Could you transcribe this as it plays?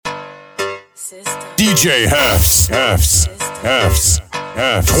DJ Hef's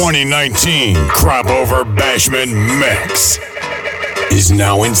 2019 Crop Over Bashment Mix is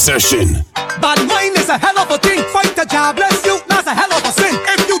now in session. Bad mind is a hell of a thing. Fight the jobless youth, that's a hell of a sin.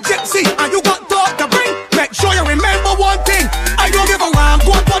 If you gypsy and you got thought to bring, make sure you remember one thing. I don't give a damn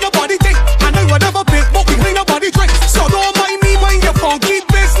what nobody think, and I would never pick, but we ain't nobody drink. So don't mind me, mind your funky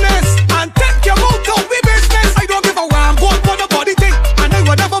business, and take your mouth out me business. I don't give a damn what nobody think, and I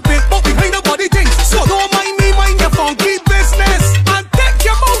would never pick, but we ain't nobody think. So don't mind me, mind your funky business, and take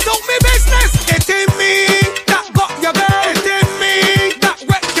your mouth out me business. It ain't me that got your girl, it ain't me that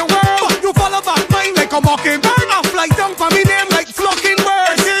wreck your world, but you follow back mine like a mockingbird. I fly down for me name like flocking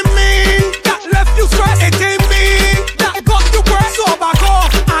birds. It ain't me that left you stressed, it ain't me that got you pressed. So back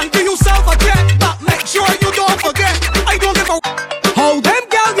off and give yourself a check, but make sure you don't forget. I don't give a hold them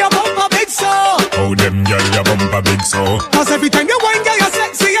girl, you bump a big so. Hold them girl, you bump a big so. Cause every time you whine, girl, you're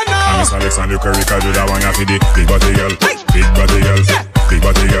sexy enough. Miss Alexander Curry, do that one for the big body girl, Hey. big body girl, Yeah. big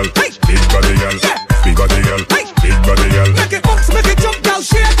body girl, Hey. big body girl, Yeah. big body girl, Hey. big body girl, Make it bounce, make it jump, girl,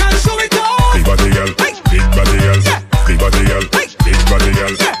 shake and show it off. big body girl, Hey. big body girl, Yeah. big body girl, Hey. big body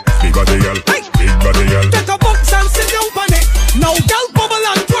girl, Yeah. big body girl, Hey. big body girl. Take a bounce and sit down on it. Now girl, bubble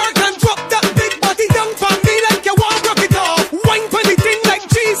and twerk and drop that big body down for me like you want rock it off. Wine for the thing like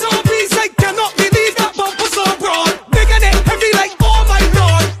cheese on peas. I cannot believe that bumper so broad. Big and it heavy like oh my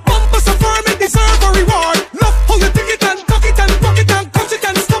lord. Bumper so firm it deserve a reward. Love how you take it and tuck it and rock it and punch it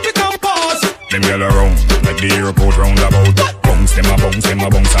and stop it and pause. Them girl around like the airport roundabout. Bounce them a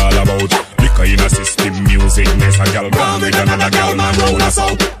bounce all about. Liquor in a system, music makes a girl gone with another girl man roll us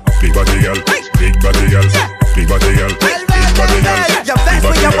out. Big body girl, big body girl, big body girl, big body girl. You're best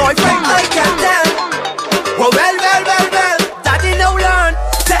with your boyfriend, I can tell. Well, daddy now learn.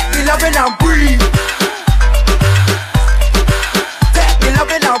 Take me loving and breathe. Take me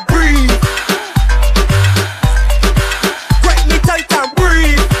loving and breathe. Break me tight and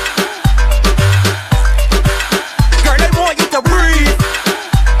breathe. Girl, I want you to breathe.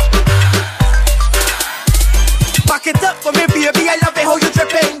 Back it up for me, baby. I love it how you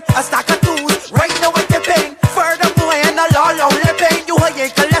dripping. A stack of tools, right now it's tipping. Furthermore, and a lot on living. You high in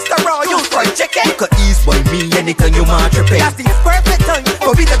cholesterol, you fried chicken. You could ease by me anytime you mind tripping. That's the perfect time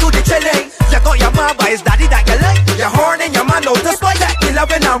for me to do the chilling. You got your mama, it's daddy that you like. Your horn and your man out the spot. Take me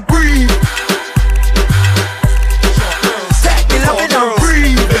loving and breathe. Take me loving and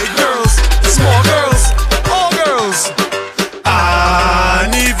breathe. Big girls, small girls, all girls.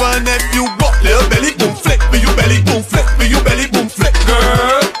 And even if you got little belly boom flick, with you belly boom flick, with you belly boom flick,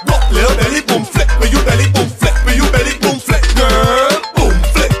 girl. Got little belly boom flick, with you belly boom flick, with you belly boom flick, girl. Boom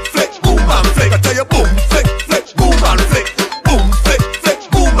flick, flick, boom and flick. I tell you boom flick, flick, boom and flick, boom flick, flick,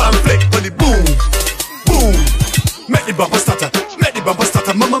 boom and flick. When the boom, boom, make the bumper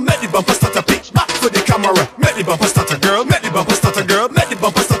starter, mama, make the bumper starter. Pick back for the camera, make the bumper starter, girl, make the bumper starter, girl, make the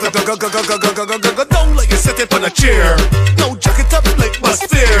bumper starter. Go down like you sitting on a chair. No jack it up like bus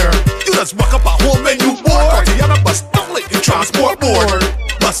fare. You just walk up at home and you bored. Or the other bus down like you transport board.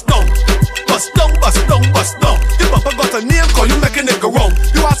 Bus down, bus down, bus down, bus down. Your bumper got a name, call you making it go round.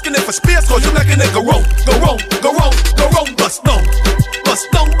 You asking it for space, call you making it go round. Go round, go round, go round. Bus down, bus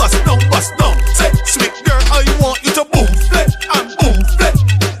down, bus down, bus down. Say, sweet girl, I want you to boom flip and boom flip.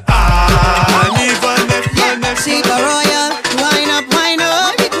 And even if you're next She go royal, wind up, wind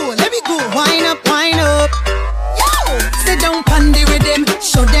up. Let me go, wind up, wind up. Yo, sit down on the rhythm,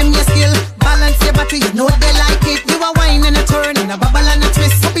 show them your skill. Balance your body, you know they like it. You a wine and a turn, and a bubble and a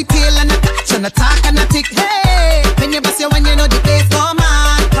twist. Puppy tail and a touch, and a talk and a tick. Hey, when you bust your when you know the place go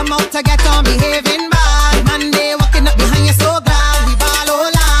mad. Come out to get on behaving bad. Monday walking up behind you so glad. We ball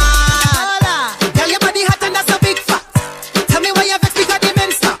hola. Girl, your body hot and that's a big fact. Tell me why you vex because the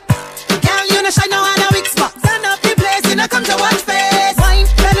men stop. Girl, you no shine no on a weak spot. Turn up the place, you no come to watch face. Wine,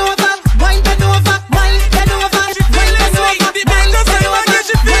 bend over, wine, bend over, wine, bend over, wine, bend over, wine, bend over,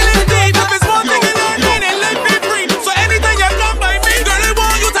 So anytime you come by me, girl, I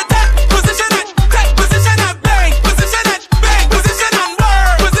want you to take position and bang, position and bang.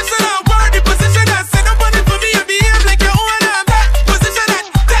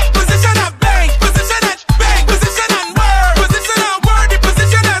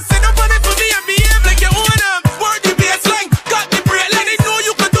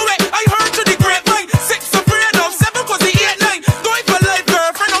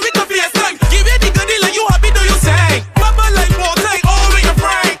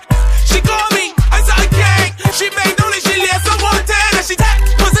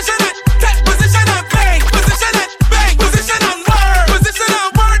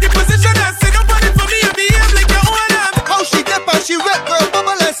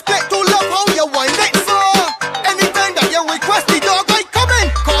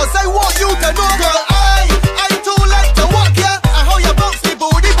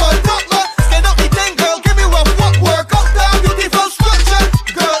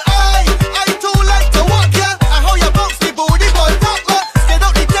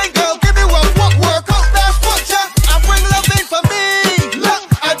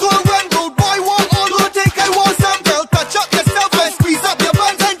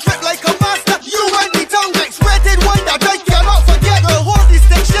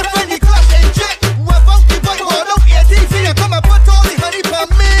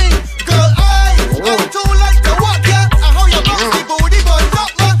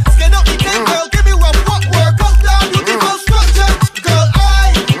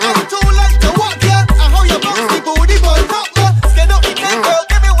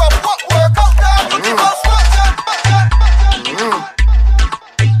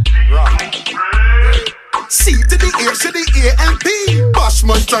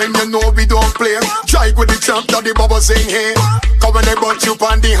 time you know we don't play. Try with the champ that the bubble sing here. Come when they brought you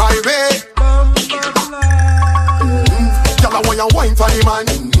on the highway. Girl, I want you wine for the man.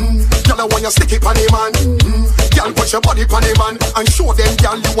 Girl, I want you stick it for the man. Girl, put your body for the man and show them,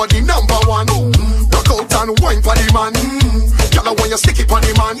 girl, you are the number one. Rock out and wine for the man. Girl, I want you stick it for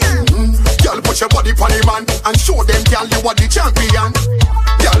the man. Girl, put your body for the man and show them, girl, you are the champion.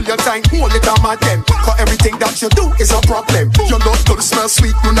 Girl, your time, hold it on my them. Cause everything that you do is a problem. Your love good, smell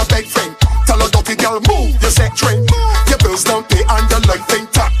sweet, you're not beg friend. Tell a dirty girl, move, you set train. Your bills don't pay and your life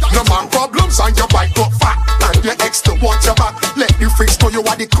ain't tap. No man problems and your bike got fat. And your ex to watch your back. Let the freaks know you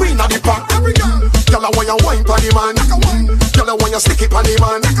are the queen of the pack. Girl, I want you wine for the man. Girl, I want you stick it for the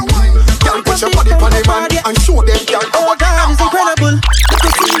man. Girl, put your body for the man and show them, girl, oh God, it's incredible. You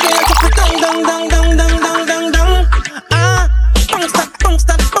see there, you put down, down, down, down, down, down, down, down. Ah, bounce that, bounce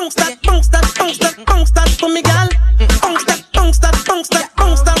that, bounce that, bounce that, bounce that, bounce that for me, girl. Bounce that, bounce that, bounce that,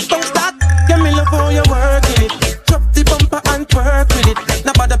 bounce that, bounce that. Give me love how you working it. Drop the bumper and twerk with it.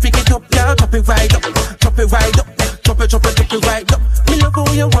 Now bother pick it up, girl, drop it right up, drop it right up, drop it, drop it, drop it right up. Me love how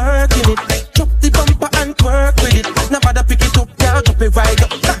you working it. Drop the bumper and twerk with it. Now bother pick it up, girl, drop it right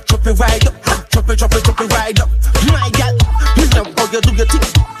up, drop it right up, drop it, drop it, drop it right up. My girl, me love how you do your thing.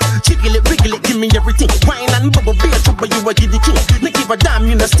 Jiggle it, wiggle it, give me everything. Wine and bubble, beer, trouble, you are the king. They give a damn,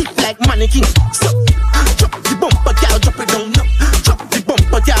 you know, stick like mannequin. So, drop the bumper, girl, drop it down low. Drop the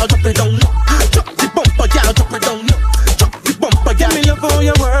bumper, girl, drop it down low. Drop the bumper, girl, drop it down low. Drop the bumper, girl. Me love how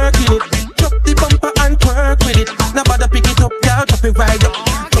you working it. Drop the bumper and twerk with it. Now bother pick it up, girl, drop it right up.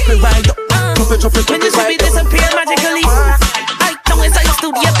 Drop it right up. Drop it, drop it, drop it right up. Disappear magically. I know it's like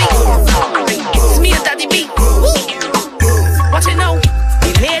studio beat. It's me and Daddy B. Watch it now.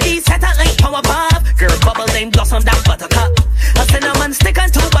 Ladies set out like power pop. Girl bubble then blossom that buttercup. A cinnamon stick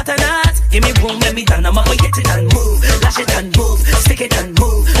and two butternuts. Give me room, let me down. I'm up, we hit it and move. Lash it and move. Stick it and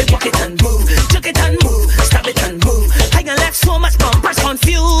move. Walk it and move. Juke it and move. Stab it and move. I done left so much bumpers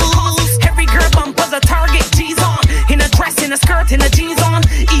confused. Every girl bumper's a target. G's on. In a dress, in a skirt, in a jeans on.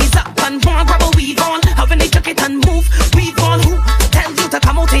 Ease up and one, grab a weave on. How when they juke it and move. Weave on. Who tell you to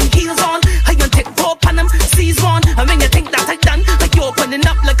come out in heels on? I done take rope on them. Seize one. And when you think that I done, like you opening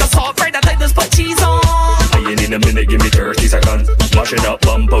up like a soft bread that I just put cheese on. I ain't in a minute, give me 30 seconds. Mashing up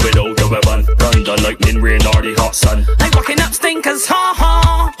bumper without a weapon. Run the lightning, rain or the hot sun. I'm walking up stinkers, ha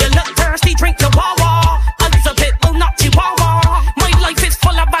ha. You look thirsty, drink the wawa. Elizabeth will not chihuahua. My life is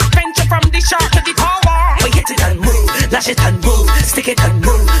full of adventure from the shark to the tower. We hit it and move, lash it and move, stick it and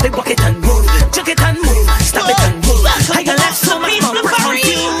move, we walk it and move, juke it and move, stab it and move. I done left so much bumpers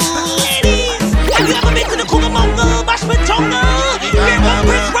confused. Ladies, have you ever been to the Cucamonga, Bashment Jungle? Where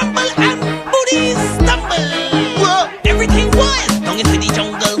bumpers rumble and booties stumble. Everything wild, down into the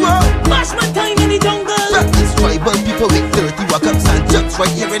jungle. Bashment time in the jungle. It's tribal people with dirty walk-ups and jumps right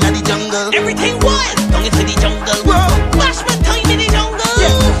here in the jungle. Everything wild, down into the jungle. Bashment time in the jungle.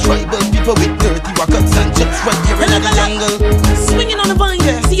 Yeah, tribal people with dirty walk-ups and jumps right here in the jungle. Swinging on the vine,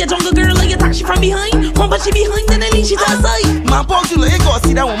 see a jungle girl like attack she from behind. One punch she behind, then I lean she to the side. My boss, you like, go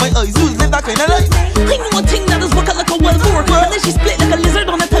see that with my eyes. You live that kind of life. I know a thing that is bucket like a well fork, and then she split like a lizard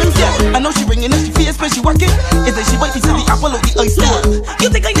on a telescope. Yeah, I know she ringing and she fierce when she walking. Is that she bite me to the apple of the ice store. You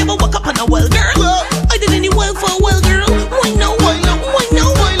think I never walk up on a well girl? I did any well for a well girl. Why no? Why no? Why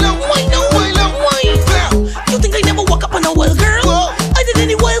no? Why no? Why no? Why no? Why? You think I never walk up on a well girl? I did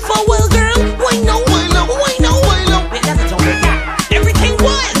any well for a well girl. Why no? Why no? Why no? Why no? Wait, that's a jungle. Everything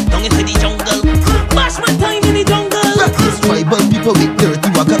wild, down into the jungle. Bashment time in the jungle. It's tribal people with dirty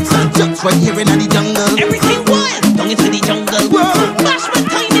walk-ups and jumps right here in the jungle. Everything wild, down into the jungle. Bashment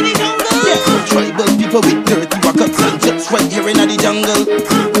time in the jungle. Yeah, tribal people with dirty walk-ups and jumps right here in the jungle.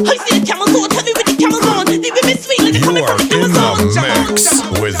 I see a camel so heavy with the camels on. They with me sweet like they're coming from the Amazon. Mix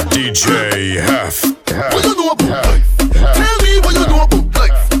with DJ Hef. What you know about life? Tell me what you know about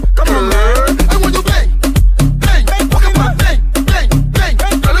life. Come on, man. I want you bang, bang, walk up and bang, bang, bang.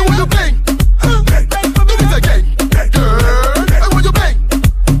 Girl, I want you bang, bang. Do it again, girl. I want you bang,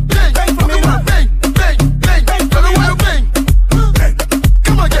 bang, walk up and bang, bang, bang.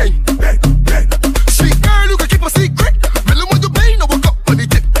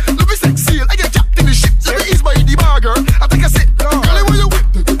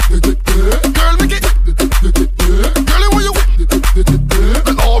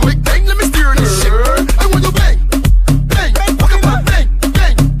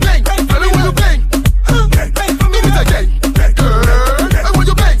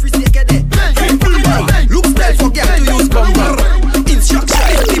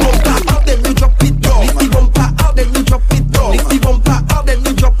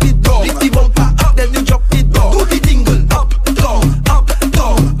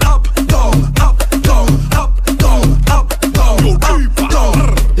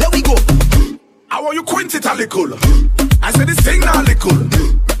 lyrical.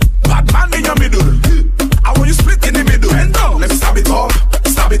 Bad man in your middle. I want you split in the middle. Bend down, let me stab it up,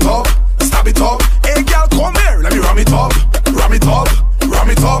 stab it up, stab it up. Hey girl, come here, let me ram it up, ram it up, ram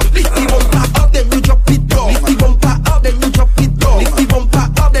it up. Lift the bumper up, then you drop it down. Lift the bumper up, then you drop it down. Lift the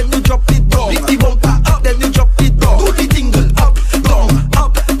bumper up, then you drop it down. Lift the bumper up, then you drop it down. Do the tingle up, down,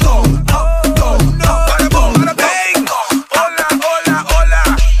 up, down, up, down, up. Bada boom, bada bang. Hola, hola, hola.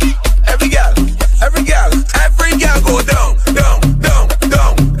 Every girl go down, down, down,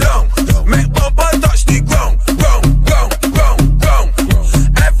 down, down. Make bumper touch the ground, ground, ground, ground, ground.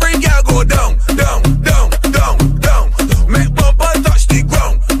 Every girl go down, down, down, down, down. Make bumper touch the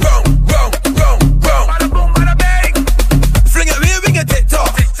ground, ground, ground, ground, ground. Bada boom, bada bang. Fling it real, bring it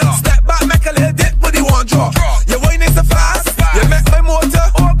TikTok. Step back, make a little dip, but you want drop. Your wine is so fast, you make my motor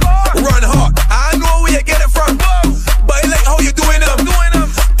run hot. I know where you get it from, but I like how you doing them.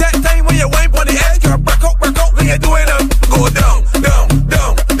 That time when you wine on the edge, girl, back out when you doing them. Go down, down,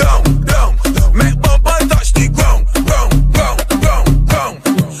 down, down, down. Make bumper touch the ground, ground, ground, ground, ground.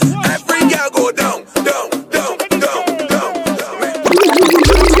 Every girl go down, down, down, down, down.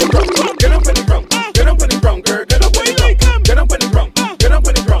 Get up in the ground, get up in the ground, girl, get up in the ground, get up in the ground, get up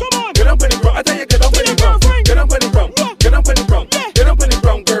in the ground, get up in the ground. I tell you, get up in the ground, get up in the ground, get up in the ground, get up in the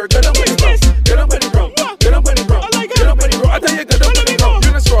ground, girl, get up in the ground, get up in the ground, get up in the ground, get up in the ground. I tell you, get up in the ground.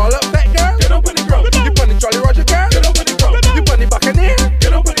 You gonna scroll up, that girl, get up in the ground. You pon the Jolly Roger girl, get up in the ground. You pon the Buccaneer,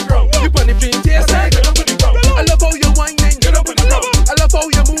 get up in the ground. You pon the Dream TSA, get up in the ground. I love how you're whining, get up in the ground. I love how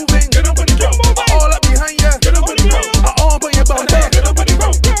you're moving, get up in the ground. I all up behind you, get up in the ground. I all up on your bum there, get up in the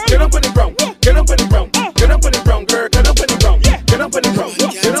ground. Get up in the ground, get up in the ground, get up in the ground, girl, get up in the ground, get up in the ground,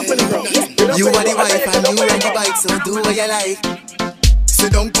 get up in the ground. You are the wife and you ride the bike, so do what you like.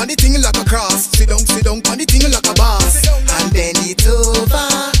 Sit down on the thing like a cross. Sit down on the thing like a boss. And bend it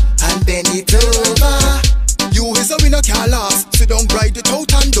over, and bend it over. You is a winner, can't last. Sit down, ride it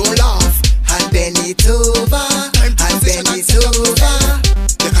out and don't laugh. And bend it over, and bend it over.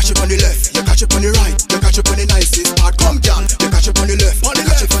 You catch it on the left, you catch it on the right. You catch it on the nicest part. Come down, you catch it on the left, you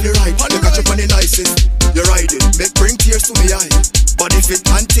catch it on the right. You catch it on the nicest. You ride it, make bring tears to my eye. Body fit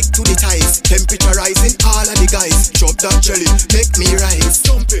and tick to the ties. Temperature rising, all of the guys. Jump that jelly, make me rise.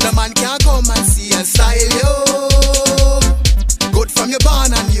 No man can come and see and style you. Good from your barn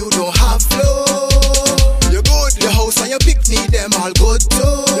and you don't have flow. You're good, your house and your picnic, them all good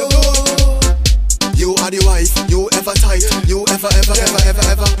too. You're good. You are the wife, you ever tight, you ever.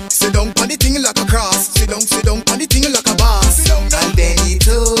 Sit down on the thing like a cross. Sit down on the thing like a boss. And bend it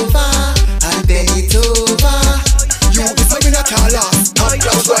over, and bend it over. You is a winner, can't last. Top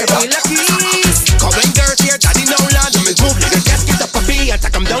class driver. Come and dirty your daddy now, lad. Me move like a gasket up a pee and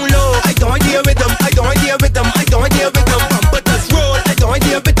take 'em down low. I don't deal with them, I don't deal with them, I don't deal with them. But this roll, I don't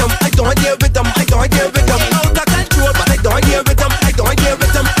deal with them, I don't deal with them, I don't deal with them. Out of control, but I don't deal with them, I don't deal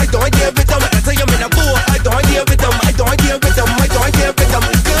with them, I don't deal with them. I tell you, I'm in a go. I don't deal with them, I don't deal with them, I don't deal with them.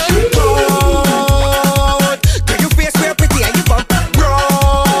 Good God,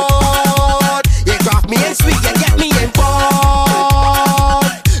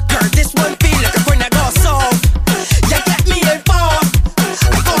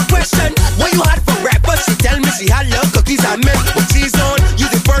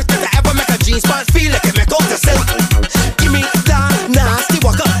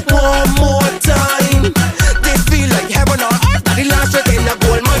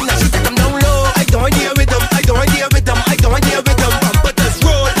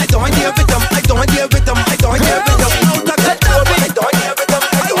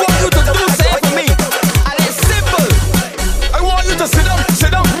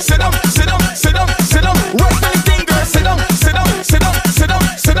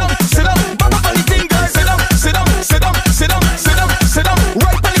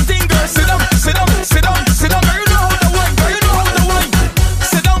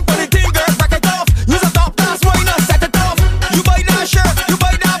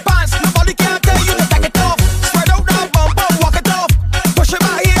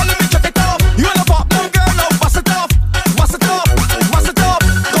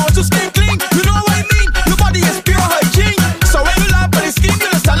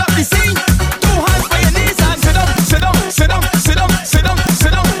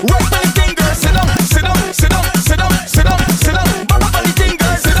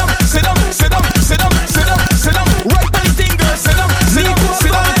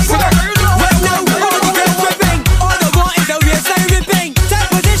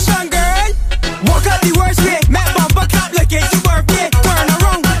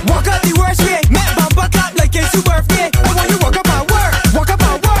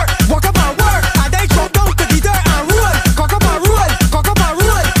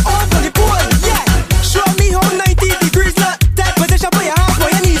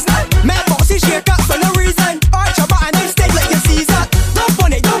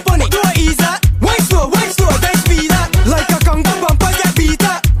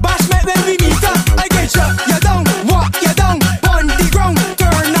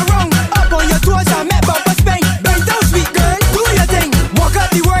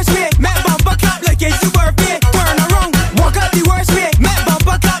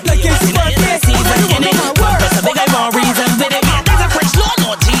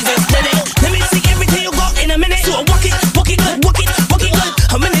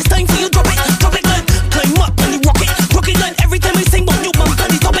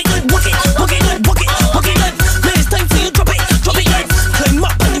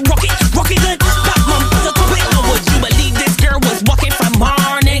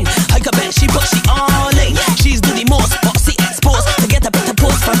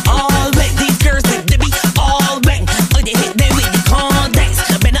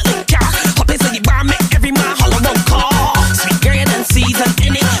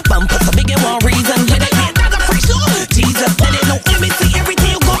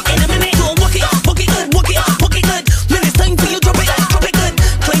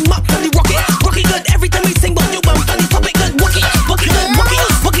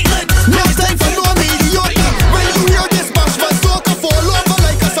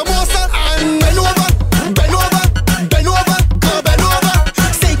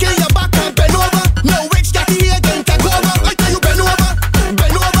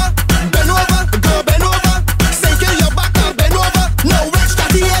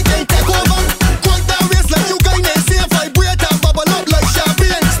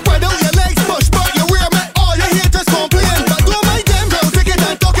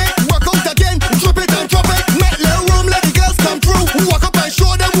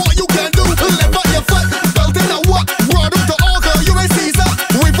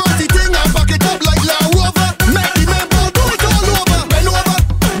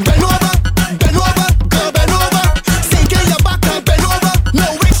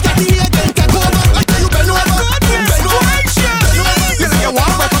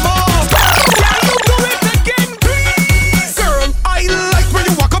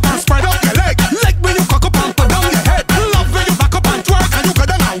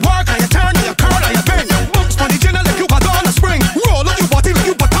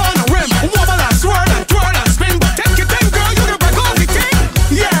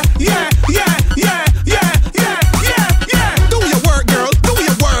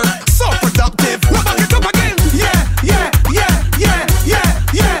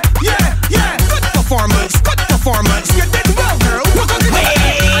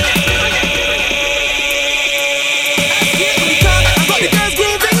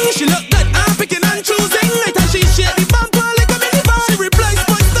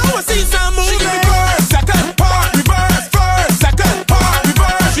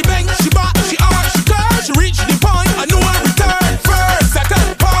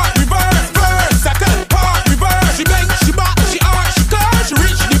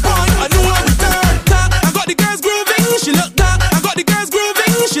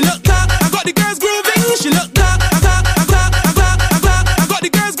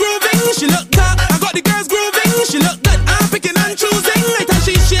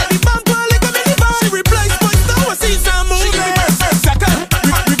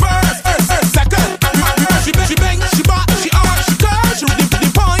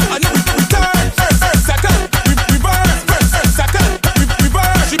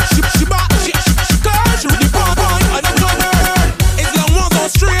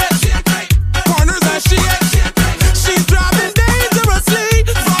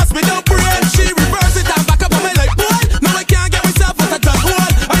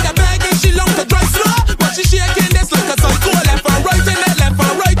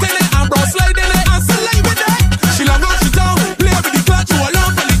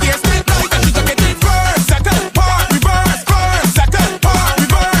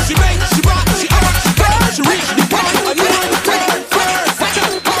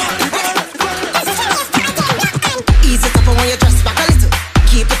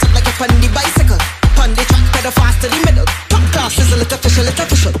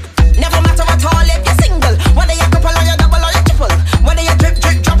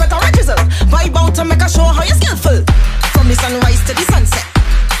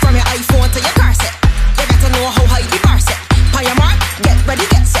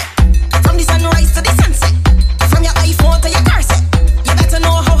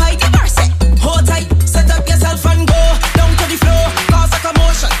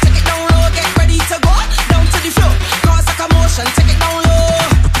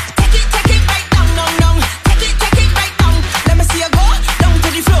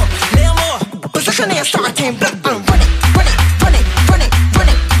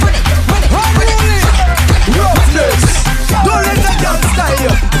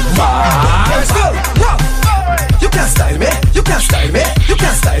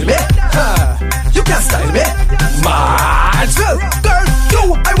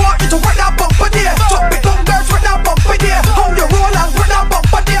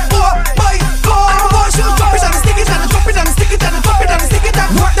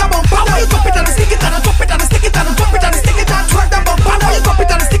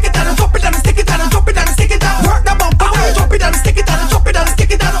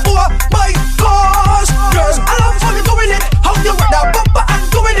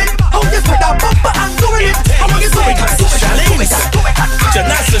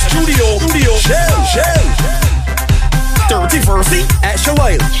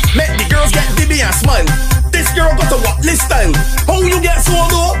 style. How you get so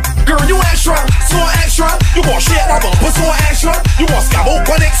low? Girl, you extra, so extra. You want shit that bumper so extra. You want scab out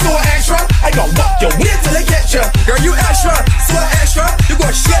connect so extra. I gon' walk your way till I get ya. Girl, you extra, so extra. You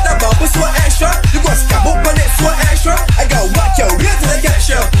got shit that bumper so extra. You got scab out connect so extra. I gon' walk your way till I get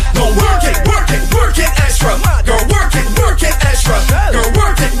ya. Go work it, work it, work it extra. Girl, work it extra. Girl,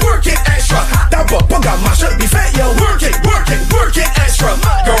 work it extra. That bumper got my shirt be fat, yo. Work it extra.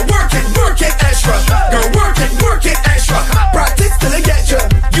 Girl, work it extra. Girl, work it extra. Practice till I get ya.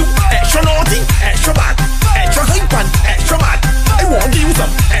 You extra naughty, extra bad, extra hype and extra mad. I want you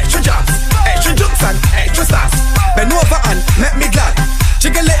some extra jobs, extra jokes and extra stars. Bend over and make me glad.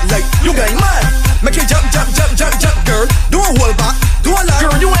 Jiggle it like you going mad. Make you jump, girl. Don't hold back, don't lie.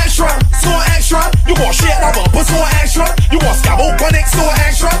 Girl, you extra, so extra. You want shit that bumper so extra. You want scab out connect so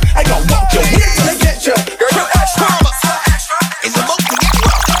extra. I gon' walk your way till I get ya. Girl, you extra, so extra. It's about to get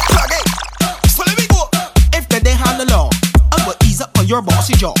rough. Plug it. So let me go. If they didn't have the law, I would ease up on your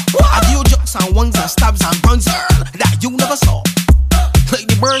bossy jaw. I do jokes and ones and stabs and runs that you never saw. Like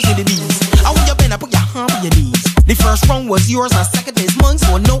the birds and the bees. I want your pen, I put your hand on your knees. The first round was yours and second is mine.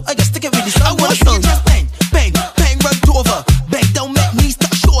 So no, I just stick it with the sun. I wanna see you just bang, bang, bang, right over. Bang, don't make knees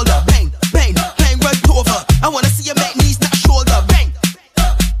touch shoulder. Bang, bang, bang, right over. I wanna see you make knees touch shoulder. Bang,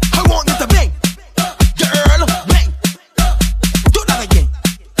 I want you to bang, girl, bang. Do that again.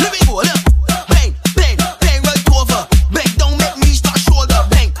 Let me go, look. Bang, bang, bang, right over. Bang, don't make knees touch shoulder.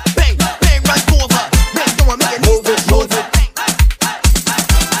 Bang, bang, bang, right over. Bang, don't make knees touch shoulder.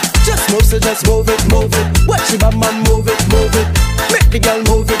 Just move it, watch your man move it, make the girl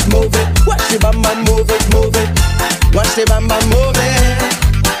move it, watch your man move it, watch the man move it.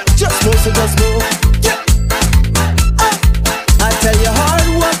 Just move, yeah. I tell you hard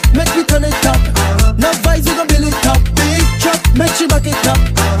work, make me turn it up. No vibes, we gon' build it up. Big truck, make you back it up.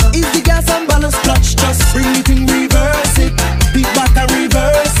 Is the gas and balance clutch, just bring it in, reverse it. Beat back and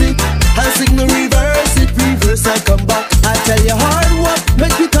reverse it. And signal reverse it, reverse and come back. I tell you hard work,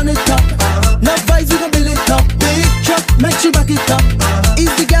 make me turn it up. No vibes, we gon' build it up. Big truck, make you back it up. Is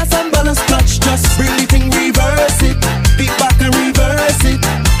the gas and balance clutch, just bring it in, reverse it. Beat back and reverse it.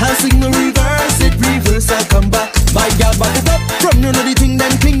 And signal reverse it, reverse and come back. My gal back it up, from you know the thing,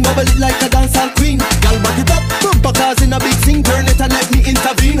 then cling, bubble it like a dancehall queen. Gal back it up, bumper cars in a big thing, turn it and let me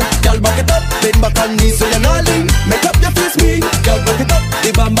intervene. Gal back it up, bend back on me so you're not lean. Make up your face me, gal back it up,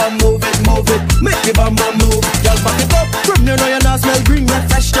 the bam bam move it, make the bam bam move. Gal back it up, from you know you're not smell green, red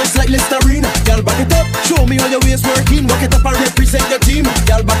fresh just like Listerine. Gal back it up, show me how your waist working, walk it up and represent your team.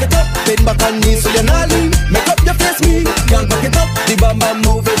 Gal back it up, bend back on me so you're not lean. Make up your face me, gal back it up, the bam bam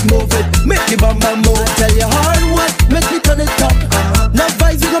move it, make the bam bam move. Tell you hard work, make me turn it up. No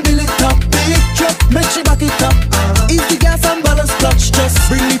vibes, we gon' build it up. Big truck, make you back it up. Is the gas and balance clutch, just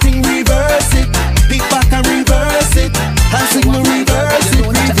bring the thing, reverse it. Pick back and reverse it. And signal reverse it.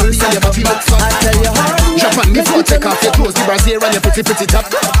 Reverse it, I tell you hard work. Drop on before take off your clothes, the brassiere and your pretty top.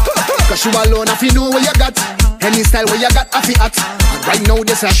 Cause you alone, if you know what you got. Any style where you got, I feel hot. And right now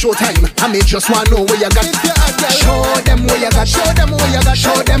this a show time, I may just wanna know where you got. Show them where you got, show them where you got,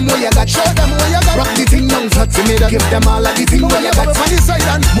 show them where you got, show them where you got. Rock the thing down flat, you made a give them all of the thing where you got. On the side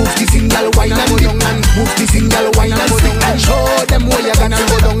and move the thing, y'all wine and go down and move the thing, y'all wine and go down and show them where you got and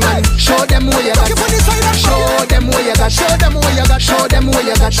go down and show them where you got. Show them where you got, show them where you got, show them where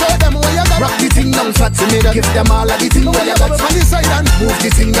you got, show them where you got. Rock the thing down flat, you made a give them all of the thing where you got. On the side and move the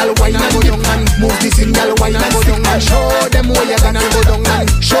thing, y'all wine and go down and move the thing, y'all wine and go down and show them where you got and go down and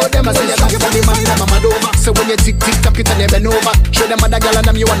show them as you got. For the man, them a mad over. So when you tick tock it and you bend over, show them other girl and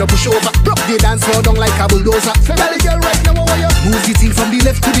them you wanna push over. Rock the dance floor down like a bulldozer. Tell the girl right now how you move the thing from the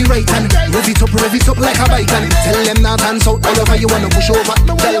left to the right and rev it up like a bike and tell them north and south all over you wanna push over.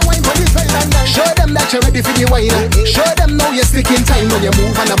 Tell them wine for the side and show them that you're ready for the wine. Show them now you're sticking time when you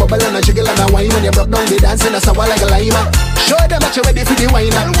move and a bubble and a jiggle and a wine when you broke down the dance in a sour like a lime. Show them that you're ready for the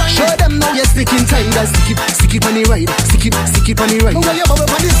wine. Show them now you're sticking time. Stick it on the ride, stick it on the ride.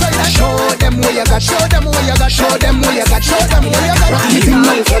 Show them where you got, show them where you got, show them where you got, show them where you got. Rock the thing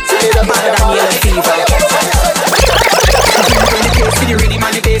now, better than yellow fever. In the place, see the rhythm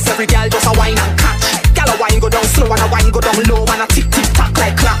and the bass, every girl just a wine and catch. Girl a wine go down slow and a wine go down low and a tick tick tock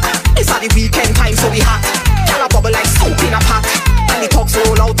like clock. It's a the weekend time so we hot. Girl a bubble like soup in a pot. And the talks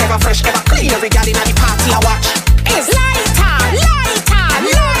roll out ever fresh, ever clean. Every girl in the party I watch. It's lighter, lighter,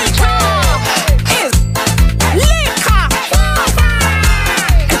 lighter. It's liquor.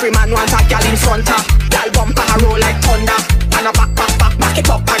 Every man want a girl in front of. Girl bumper a roll like thunder. And a back it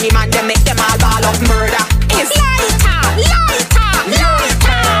up and the man they make them all ball of murder. It's lighter, lighter,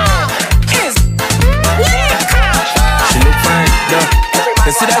 lighter. It's liquor. She look fine, yeah.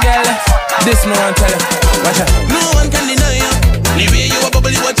 You see that girl? This no one tell you. Watch out. No one can deny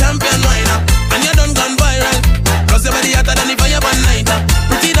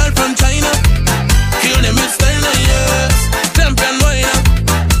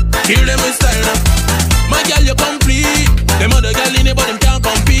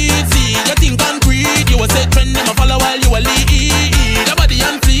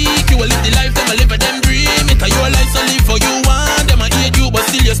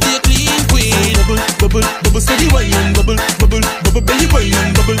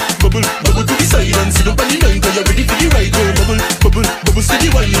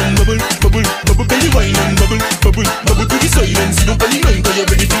and bubble, bubble, bubble, belly wine and bubble, bubble, bubble to the side and sit up on the line 'cause you're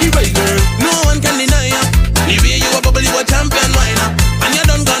ready to be right, girl. No one can deny ya. The way you a bubble, you a champion whiner, and you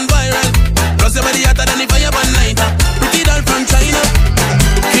done gone viral. Plus your body hotter than the fire one night. Pretty doll from China,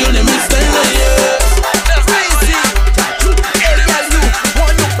 feel them with style, yeah. That's crazy. Hey, girl, you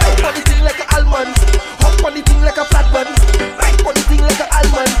want to fight on the thing like an almond, hop on the thing like a flat bun, fight on the thing like an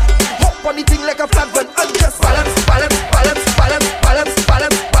almond, hop on the thing like a flat bun, and just balance, balance, balance, balance, balance,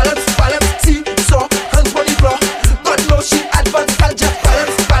 balance, balance, balance. See, so hands on the floor. God knows she advanced, I'll just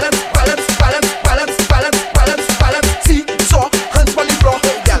balance, balance, balance, balance, balance, balance, balance, balance. See, so hands on the floor.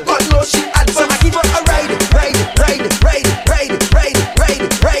 God knows she advanced. So I give her a ride, ride, ride, ride, ride, ride, ride,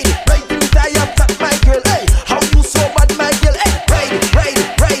 ride, ride till the I am flat, my girl. Hey, how you so bad, my girl? Hey, ride, ride,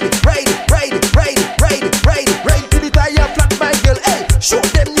 ride, ride, ride, ride, ride, ride, ride till the I am flat, my girl. Hey, show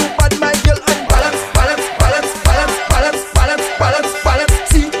them you bad, my girl, and balance, balance, balance, balance, balance, balance, balance, balance.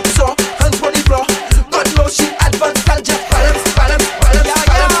 See, so hands on the floor. God knows she advanced, I'll just balance, balance, balance,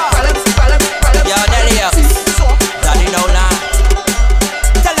 balance, balance, balance, balance. Yo, Daddy, yo. See, so Daddy, no lie.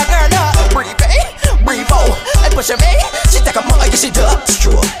 Tell the girl, breathe, breathe out, and push me. She take a mug, she duck,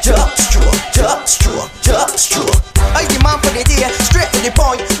 stroke, duck, stroke, duck, stroke, duck, stroke. I demand for the day, straight to the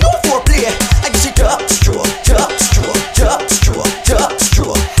point, no foreplay. I guess she duck, stroke, duck, stroke, duck, stroke, duck,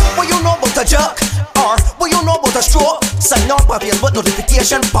 stroke. What you know about a duck, or what you know about a stroke? Sign up on Facebook,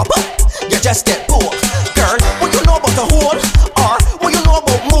 notification pop up. You just get bored, girl. What you know about a hole, or what you know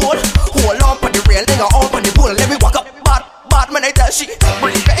about mold? Hold on for the railing or on for the pool. Let me walk up, bad man. I tell she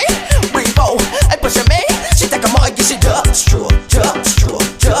breathe, breathe out, and push me. She take a mug, she duck, stroke, duck, stroke,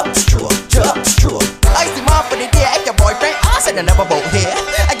 duck, stroke, duck, stroke. I see my for the day, and your boyfriend I said I never bout here.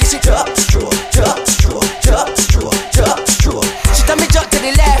 I guess she duck, stroke, duck, stroke, duck, stroke, duck, stroke. She tell me jump to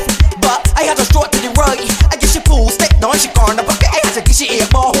the left, but I had to stroke to the right. I guess she fool, stick down, she corner, but I had to get she ate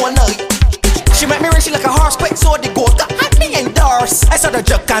ball whole night. She make me race, she like a horse, quick, so the goat got hot me endorse. I saw the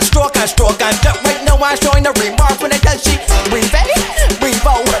jerk and stroke and stroke and duck. Right now I'm showing the remark when I tell she breathe in, breathe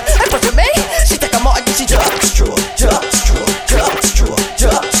out, and push me. She take a more, I guess she duck, stroke, duck, stroke, duck, stroke,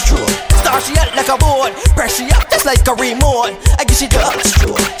 duck, stroke. Start she out like a board, press she up just like a remote. I guess she duck,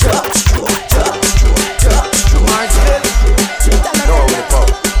 stroke, duck, stroke, duck, stroke, duck, stroke. Marsville,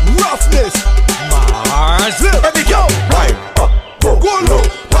 Roughness, Marsville. Let me go. Right up, go low.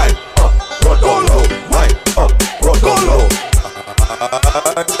 Right up, go low. Right up, go low.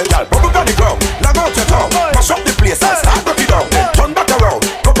 Y'all bubble on the ground, lag out your tongue, mash up the place and start rocking down. Then turn back around,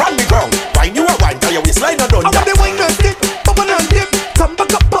 go on the ground. Wine you a wine, till your waistline not done. I'm on the wine and dip, bubble and dip. Come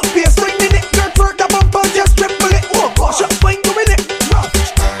back up, bass line in it. Girl, twerk the bumper, just triple it. Oh gosh, I'm wine doing it.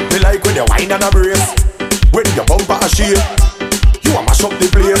 Me like when you wine and a brace, when your bumper a shake, you a mash up the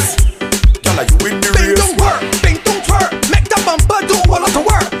place. Y'all like you win the Bing race. don't work, bing don't twerk. Make the bumper do a lot of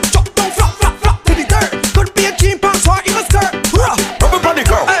work. Chop don't flop, flop, flop to the dirt. Could be a jean pants or even skirt. Bubble on the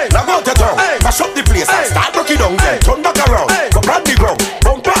ground, lag out your tongue, mash up the place and start rocking down. Then turn back around, go on the ground,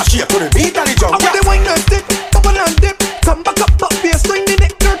 bumper a shake to the beat of the drum. I'm on the wine and dip, bubble and dip. Come back up, bass line in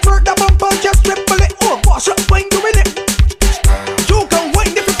it. Girl, twerk the bumper, just triple it. Oh gosh, I'm wine doing it. You can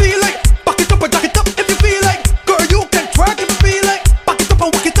wine if you feel like. Back it up and jack it up if you feel like. Girl, you can twerk if you feel like. Back it up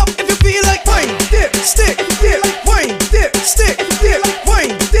and walk it up if you feel like. Wine, dip, stick, dip, wine, dip, stick, dip,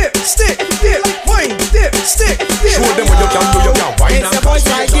 wine, dip, stick, dip, wine, dip, stick, dip. Show them what you can do, you can wine. It's your boy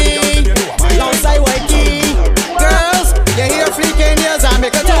Mikey, alongside Mikey. Girls, you hear fleeking ears and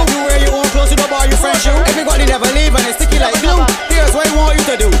make a tune. You wear your own clothes to the bar, you friend shoe. Everybody never leave and it's sticky like glue. Here's what I want you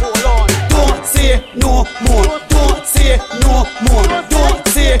to do. Don't say no more. Don't say no more. Don't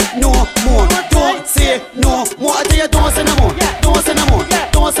say no more. Don't say no more. I tell you, don't say no more. Don't say no more.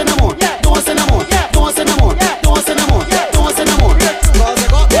 Don't say no more. Don't say no more. Don't say no more. Don't say no more. Don't say no more. Cause I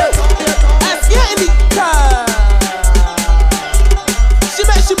got let's get in the car.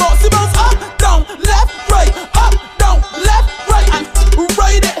 She bounce up, down, left, right, up, down, left, right, and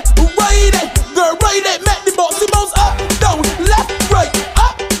ride it, girl, ride it, make the bounce up, down, left, right,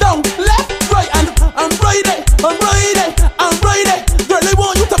 up, down, left, right, and ride it, girl, they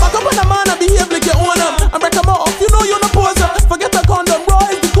want you to back up on the man and behave like you own them, and break them off, you know you're not poser, forget the condom,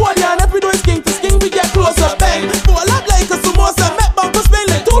 rise the guardian, every door is king to skin, we get closer, bang, pull up like a samosa, make bumper spin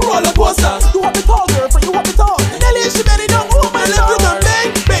like two roller coaster, you have it all, girl, you have it all, Nelly, she belly down, oh my left, you can bang,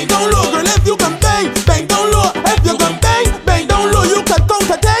 bang down low, girl, if you can bang, bang down low, if you can bang, bang down low, you can count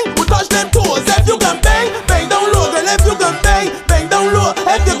a thing, we touch them toes, if you can bang, bang down low, girl, if you can bang, bang down low,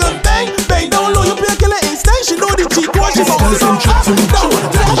 if you can bang, bang down low, you play a killer instinct, she know the cheat, watch it, down,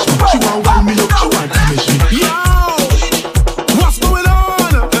 She want wind me up, she want damage me. Yo, what's going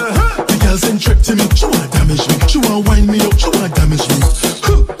on? The girl's in trick to me, she want damage me. She want wind me up, she want damage me.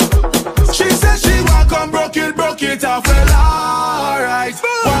 off, well, alright.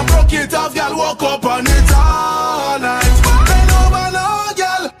 One broke it off, girl, walk up on it all night. Bend over now,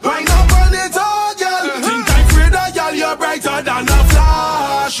 girl, wind up on it all, girl. Think I'm afraid of girl, you're brighter than a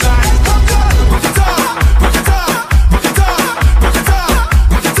flashlight. Rock it up, rock it up, rock it up, rock it up, rock it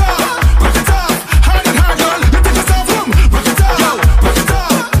up, rock it up. Hard and hard, girl, you take yourself home. Rock it up, rock it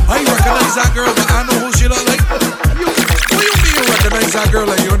up. I recognize that girl, but I know who she look like. What you mean you recognize that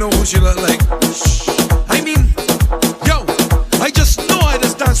girl and you know who she look like? I mean, yo, I just know I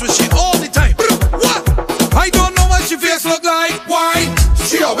just dance with she all the time. What? I don't know what she face look like. Why?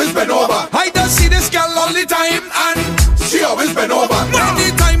 She always been over. I just see this girl all the time and she always been over.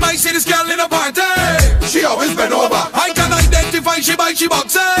 Anytime I see this girl in a party, she always been over. I can identify she by she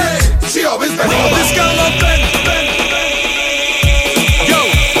box. She always been over. This girl love Ben. Yo,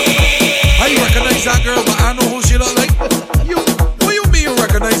 I recognize that girl, but I know who she look like. What you mean you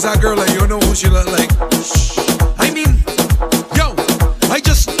recognize that girl and you know who she look like? I mean, yo, I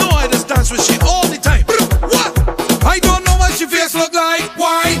just know I just dance with she all the time. What? I don't know what she face look like.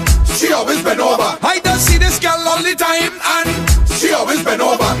 Why? She always been over. I just see this girl all the time and she always been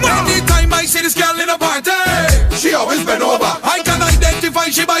over. Anytime I see this girl in a party, she always been over. I can identify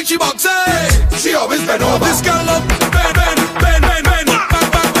she by she box. She always been over. This girl love Ben.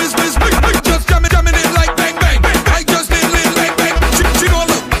 Back, whiz, just jamming it like bang, bang. I just did it like bang. She gon'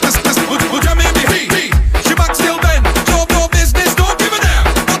 look, this, we'll jam in the heat. She back still Ben, no business, don't give a damn.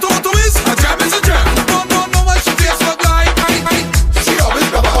 Auto is, a jam is a jam. Don't know what she face look like. She always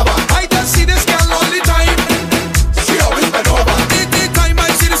been over. I just see this girl all the time. She always been over. Anytime I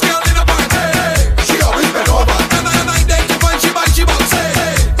see this girl in a party, she always been over. And I identify she by she box.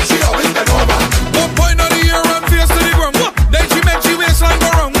 She always been over. One point of the year and face to the ground. Then she make she waistline go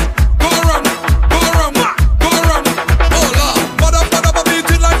around. Oh Lord, but beat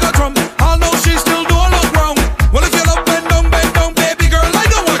it like a drum. I know she still don't look wrong. Well if you love bend down, baby girl, I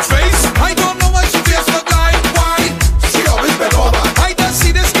don't watch face. I don't know what she face look like. Why? She always been over. I just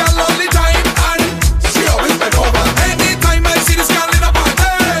see this girl all the time and she always been over. Anytime I see this girl in a party,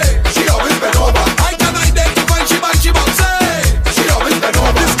 she always been over. I can identify she by she box. She always been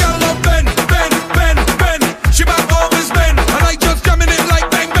over. This girl love Ben. She back always Ben, and I just jamming it like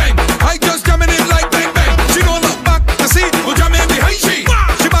bang bang. I just jamming it like bang bang. She don't look back to see who jamming behind she.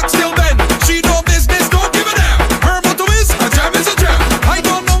 She back still Ben. She no business, don't give a damn. Her motto is a jam is a jam. I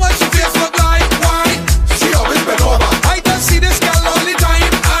don't know what she face look like. Why? She always been over. I just see this girl all the time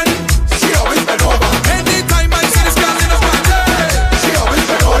and she always been over. Anytime I see this girl in a party, she always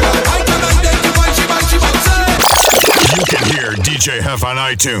been over. I can identify she by she box. You can hear DJ Hef on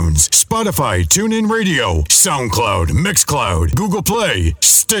iTunes, Spotify, TuneIn Radio, SoundCloud, Mixcloud, Google Play,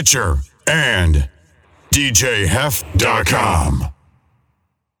 Stitcher, and DJHef.com.